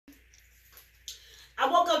I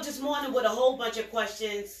woke up this morning with a whole bunch of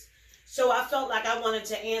questions, so I felt like I wanted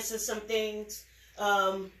to answer some things.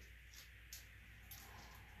 I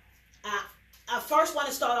first want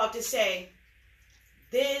to start off to say,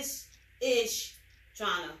 this is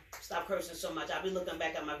trying to stop cursing so much. I'll be looking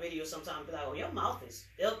back at my video sometimes and be like, oh, your mouth is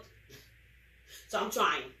filthy. So I'm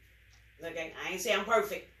trying. Okay, I ain't say I'm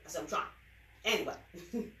perfect. I said I'm trying. Anyway,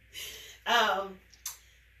 I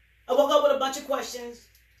woke up with a bunch of questions,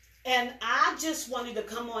 and I just wanted to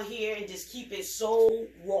come on here and just keep it so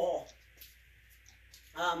raw.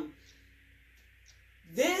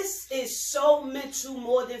 This is so mental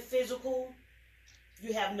more than physical.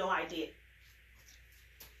 You have no idea.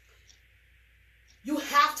 You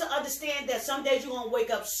have to understand that some days you're going to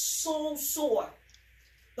wake up so sore.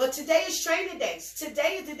 But today is training days.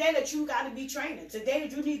 Today is the day that you got to be training. Today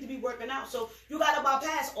you need to be working out. So you got to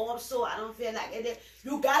bypass, oh, I'm sore, I don't feel like it.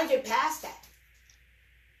 You got to get past that.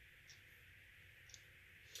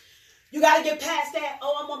 You got to get past that,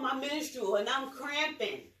 oh, I'm on my menstrual and I'm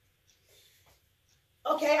cramping.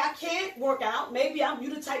 Okay, I can't work out. Maybe I'm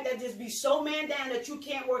you the type that just be so man down that you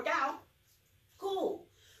can't work out. Cool.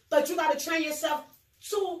 But you got to train yourself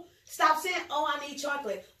to stop saying, oh, I need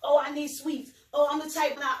chocolate. Oh, I need sweets. Oh, I'm the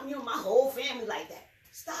type not, my whole family like that.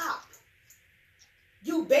 Stop.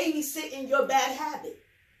 You babysitting your bad habit.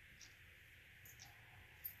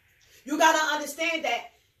 You got to understand that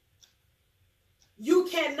you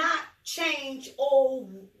cannot change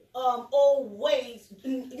old ways.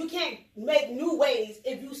 You can't make new ways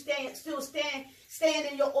if you still stand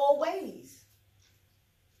in your old ways.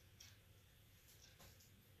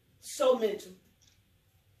 So mental.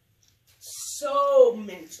 So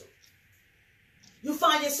mental. You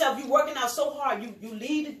find yourself, you working out so hard. You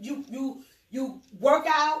work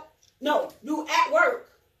out. No, you at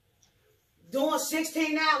work. Doing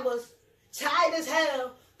 16 hours. Tired as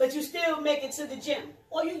hell. But you still make it to the gym.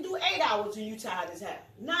 Or you do 8 hours and you tired as hell.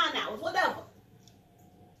 9 hours, whatever.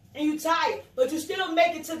 And you tired. But you still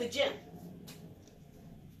make it to the gym.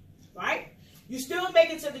 Right? You still make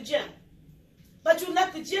it to the gym. But you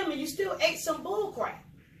left the gym and you still ate some bull crap.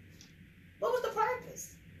 What was the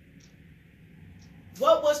purpose?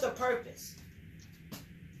 What was the purpose?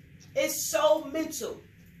 It's so mental.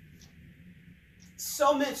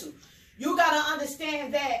 So mental. You got to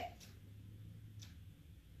understand that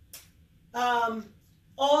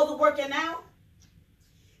all the working out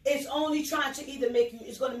is only trying to either make you,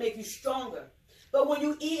 it's going to make you stronger. But when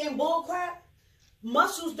you eating bull crap,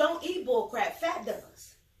 muscles don't eat bull crap. Fat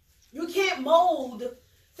does. You can't mold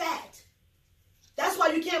fat. That's why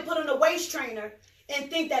you can't put on a waist trainer and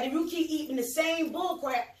think that if you keep eating the same bull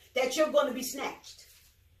crap that you're going to be snatched.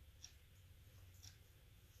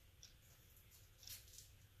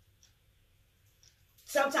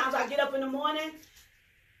 Sometimes I get up in the morning.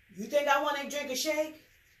 You think I want to drink a shake?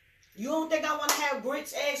 You don't think I want to have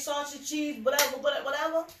grits, eggs, sausage, cheese,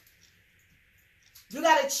 whatever? You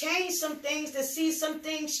got to change some things to see some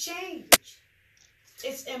things change.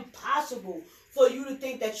 It's impossible for you to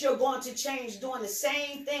think that you're going to change doing the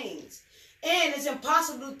same things. And it's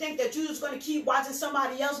impossible to think that you're just going to keep watching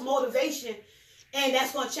somebody else's motivation and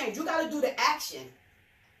that's going to change. You got to do the action.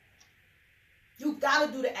 You got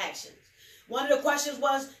to do the actions. One of the questions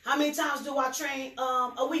was, how many times do I train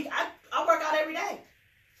a week? I work out every day.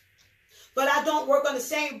 But I don't work on the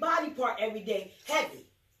same body part every day, heavy.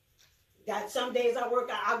 Got some days I work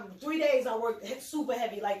out, 3 days I work super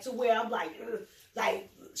heavy, like to where I'm like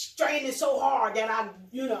straining so hard that I,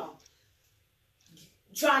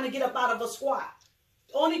 trying to get up out of a squat.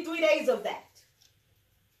 Only 3 days of that.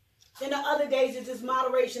 Then the other days is just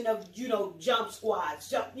moderation of, jump squats,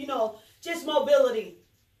 just mobility.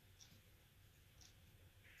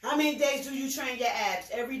 How many days do you train your abs?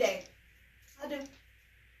 Every day. I do.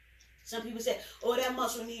 Some people say, oh, that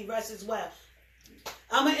muscle need rest as well.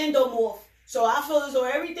 I'm an endomorph. So I feel as though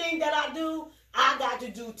everything that I do, I got to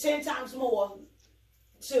do 10 times more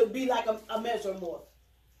to be like a mesomorph.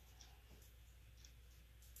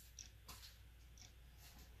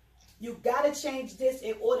 You got to change this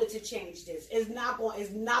in order to change this. It's not going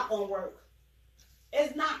to work.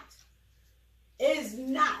 It's not. It's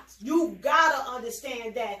not. You got to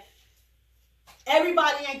understand that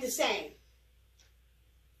everybody ain't the same.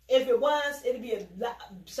 If it was, it'd be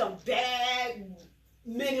some bad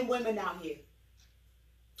men and women out here.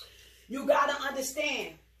 You got to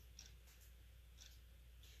understand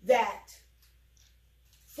that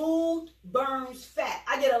food burns fat.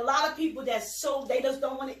 I get a lot of people they just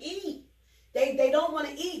don't want to eat. They don't want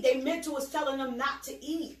to eat. Their mental is telling them not to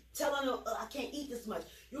eat. Telling them, I can't eat this much.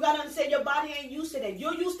 You got to understand your body ain't used to that.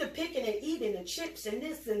 You're used to picking and eating and chips and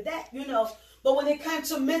this and that, But when it comes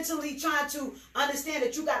to mentally trying to understand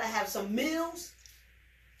that you got to have some meals,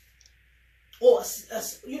 or a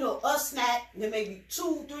snack, then maybe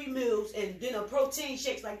 2-3 meals, and then a protein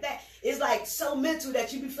shakes like that. It's like so mental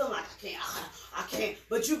that you be feeling like I can't.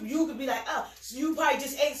 But you could be like, oh, so you probably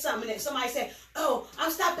just ate something, and somebody say, oh,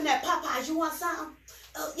 I'm stopping at Popeyes. You want something?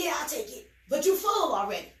 Oh yeah, I'll take it. But you full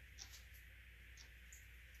already.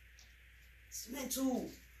 It's mental.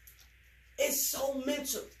 It's so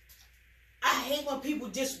mental. I hate when people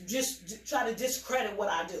just try to discredit what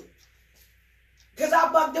I do. Cause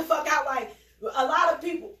I bug the fuck out. Like a lot of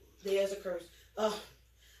people, there's a curse. A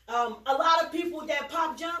lot of people that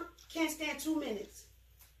pop jump can't stand 2 minutes.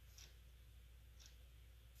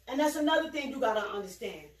 And that's another thing you gotta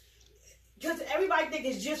understand. Because everybody think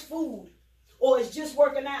it's just food or it's just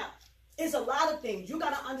working out. It's a lot of things. You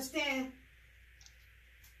gotta understand.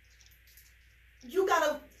 You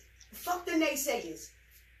gotta fuck the naysayers.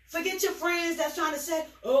 Forget your friends that's trying to say,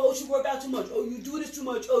 oh, she work out too much. Oh, you do this too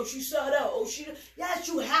much. Oh, she sat out. Oh, she... Yes,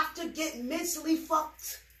 you have to get mentally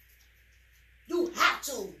fucked. You have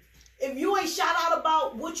to. If you ain't shout out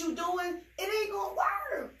about what you doing, it ain't gonna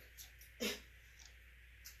work.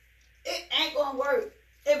 It ain't gonna work.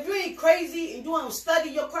 If you ain't crazy and you don't study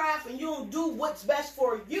your craft and you don't do what's best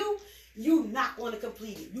for you, you not going to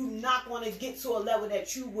complete it. You not going to get to a level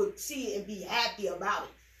that you would see it and be happy about it.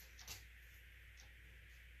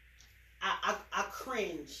 I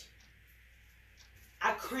cringe.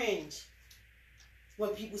 I cringe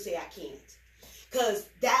when people say I can't. Because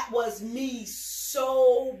that was me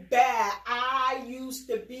so bad. I used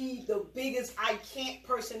to be the biggest I can't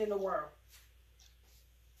person in the world.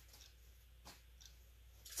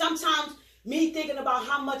 Sometimes me thinking about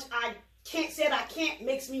how much I said I can't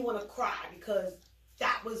makes me want to cry, because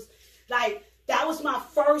that was my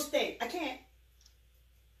first thing. I can't.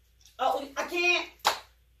 Oh, I can't.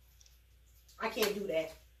 I can't do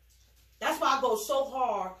that. That's why I go so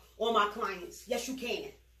hard on my clients. Yes, you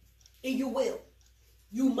can. And you will.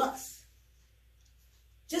 You must.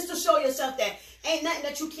 Just to show yourself that ain't nothing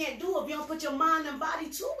that you can't do if you don't put your mind and body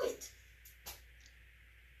to it.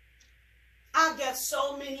 I got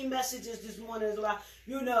so many messages this morning about,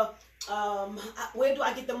 where do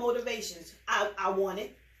I get the motivations? I want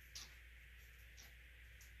it.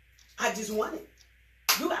 I just want it.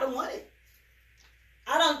 You gotta want it.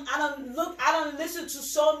 I don't listen to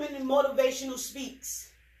so many motivational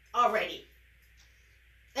speaks already.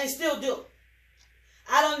 And still do.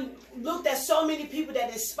 I done looked at so many people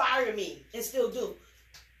that inspire me and still do.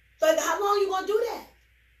 But how long you gonna do that?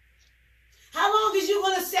 How long is you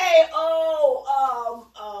gonna say,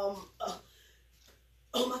 oh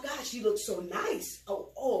my God, she looks so nice.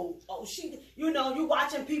 Oh, she, you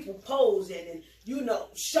watching people posing and,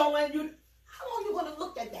 showing you. How long you gonna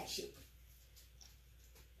look at that shit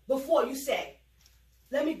before you say,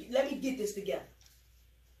 let me get this together.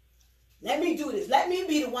 Let me do this. Let me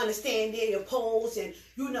be the one to stand there and pose and,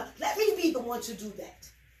 let me be the one to do that.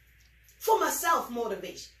 For myself,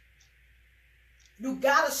 motivation. You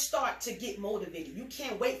got to start to get motivated. You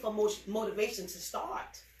can't wait for motivation to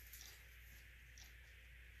start.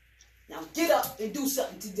 Now get up and do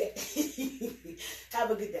something today.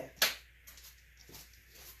 Have a good day.